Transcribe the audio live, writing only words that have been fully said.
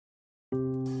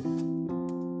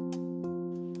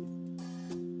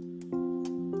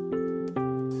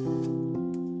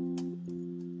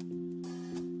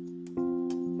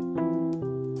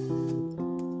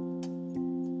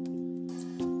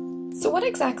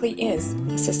exactly is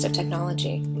assistive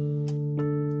technology?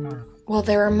 Well,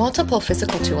 there are multiple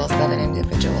physical tools that an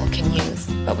individual can use,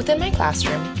 but within my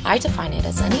classroom, I define it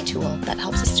as any tool that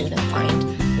helps a student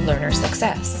find learner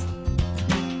success.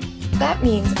 That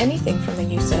means anything from the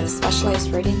use of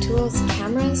specialized writing tools,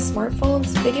 cameras, smartphones,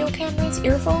 video cameras,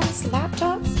 earphones,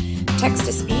 laptops,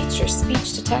 text-to-speech or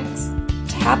speech-to-text,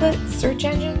 tablets, search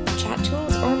engines, chat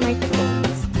tools, or microphones.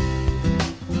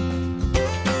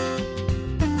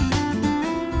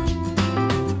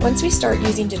 Once we start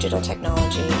using digital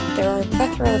technology, there are a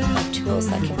plethora of tools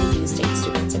that can be used to aid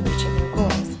students in reaching their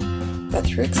goals. But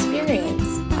through experience,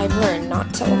 I've learned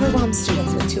not to overwhelm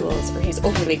students with tools or use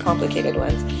overly complicated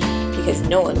ones, because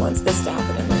no one wants this to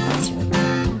happen in my classroom.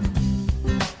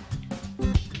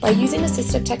 By using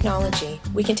assistive technology,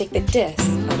 we can take the dis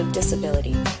out of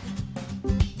disability.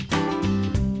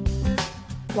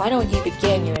 Why don't you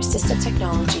begin your assistive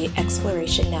technology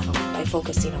exploration now by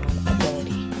focusing on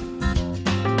ability?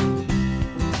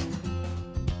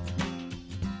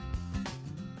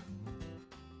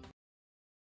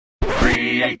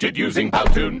 Created using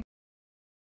Powtoon.